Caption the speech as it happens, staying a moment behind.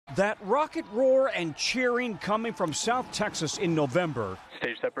That rocket roar and cheering coming from South Texas in November.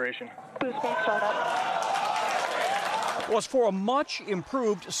 Stage separation. Boosting startup. Was for a much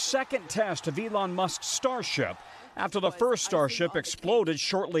improved second test of Elon Musk's Starship after the first Starship exploded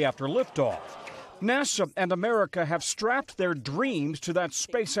shortly after liftoff. NASA and America have strapped their dreams to that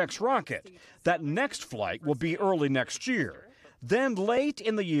SpaceX rocket. That next flight will be early next year. Then late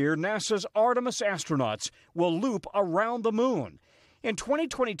in the year, NASA's Artemis astronauts will loop around the moon. In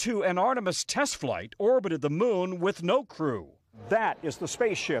 2022, an Artemis test flight orbited the moon with no crew. That is the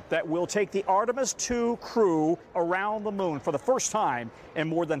spaceship that will take the Artemis II crew around the moon for the first time in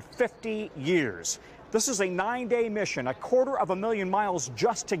more than 50 years. This is a 9-day mission, 250,000 miles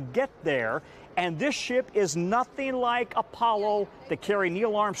just to get there. And this ship is nothing like Apollo that carried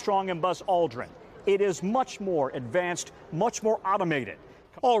Neil Armstrong and Buzz Aldrin. It is much more advanced, much more automated.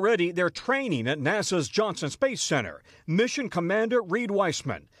 Already, they're training at NASA's Johnson Space Center. Mission Commander Reed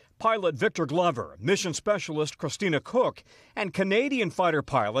Weissman, pilot Victor Glover, mission specialist Christina Cook, and Canadian fighter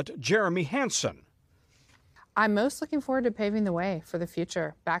pilot Jeremy Hansen. I'm most looking forward to paving the way for the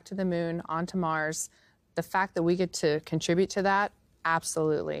future, back to the moon, onto Mars. The fact that we get to contribute to that,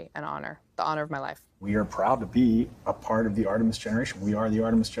 absolutely an honor, the honor of my life. We are proud to be a part of the Artemis generation. We are the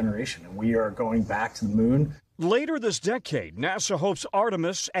Artemis generation, and we are going back to the moon. Later this decade, NASA hopes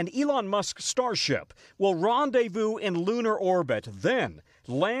Artemis and Elon Musk's Starship will rendezvous in lunar orbit, then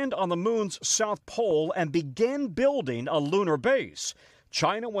land on the moon's south pole and begin building a lunar base.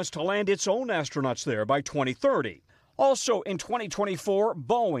 China wants to land its own astronauts there by 2030. Also in 2024,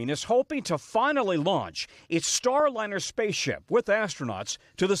 Boeing is hoping to finally launch its Starliner spaceship with astronauts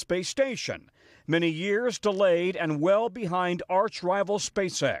to the space station. Many years delayed and well behind arch-rival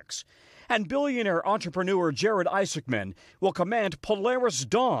SpaceX. And billionaire entrepreneur Jared Isaacman will command Polaris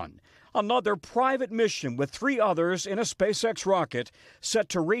Dawn, another private mission with 3 others in a SpaceX rocket set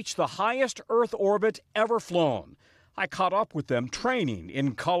to reach the highest Earth orbit ever flown. I caught up with them training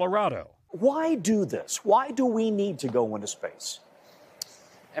in Colorado. Why do this? Why do we need to go into space?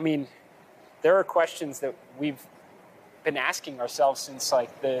 I mean, there are questions that we've been asking ourselves since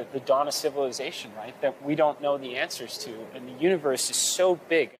like the dawn of civilization, right? That we don't know the answers to, and the universe is so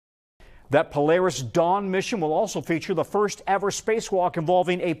big. That Polaris Dawn mission will also feature the first ever spacewalk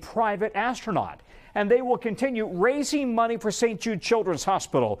involving a private astronaut. And they will continue raising money for St. Jude Children's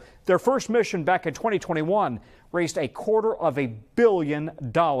Hospital. Their first mission back in 2021 raised $250 million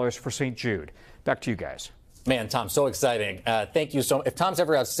for St. Jude. Back to you guys. Man, Tom, so exciting. Thank you so much. If Tom's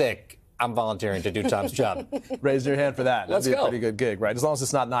ever out sick, I'm volunteering to do Tom's job. Raise your hand for that. Let's That'd be go. a pretty good gig, right? As long as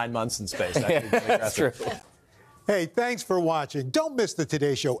it's not 9 months in space. That's true. Hey, thanks for watching. Don't miss the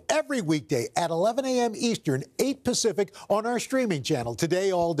Today Show every weekday at 11 a.m. Eastern, 8 Pacific on our streaming channel,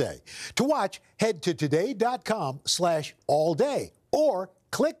 Today All Day. To watch, head to today.com/allday or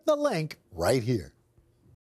click the link right here.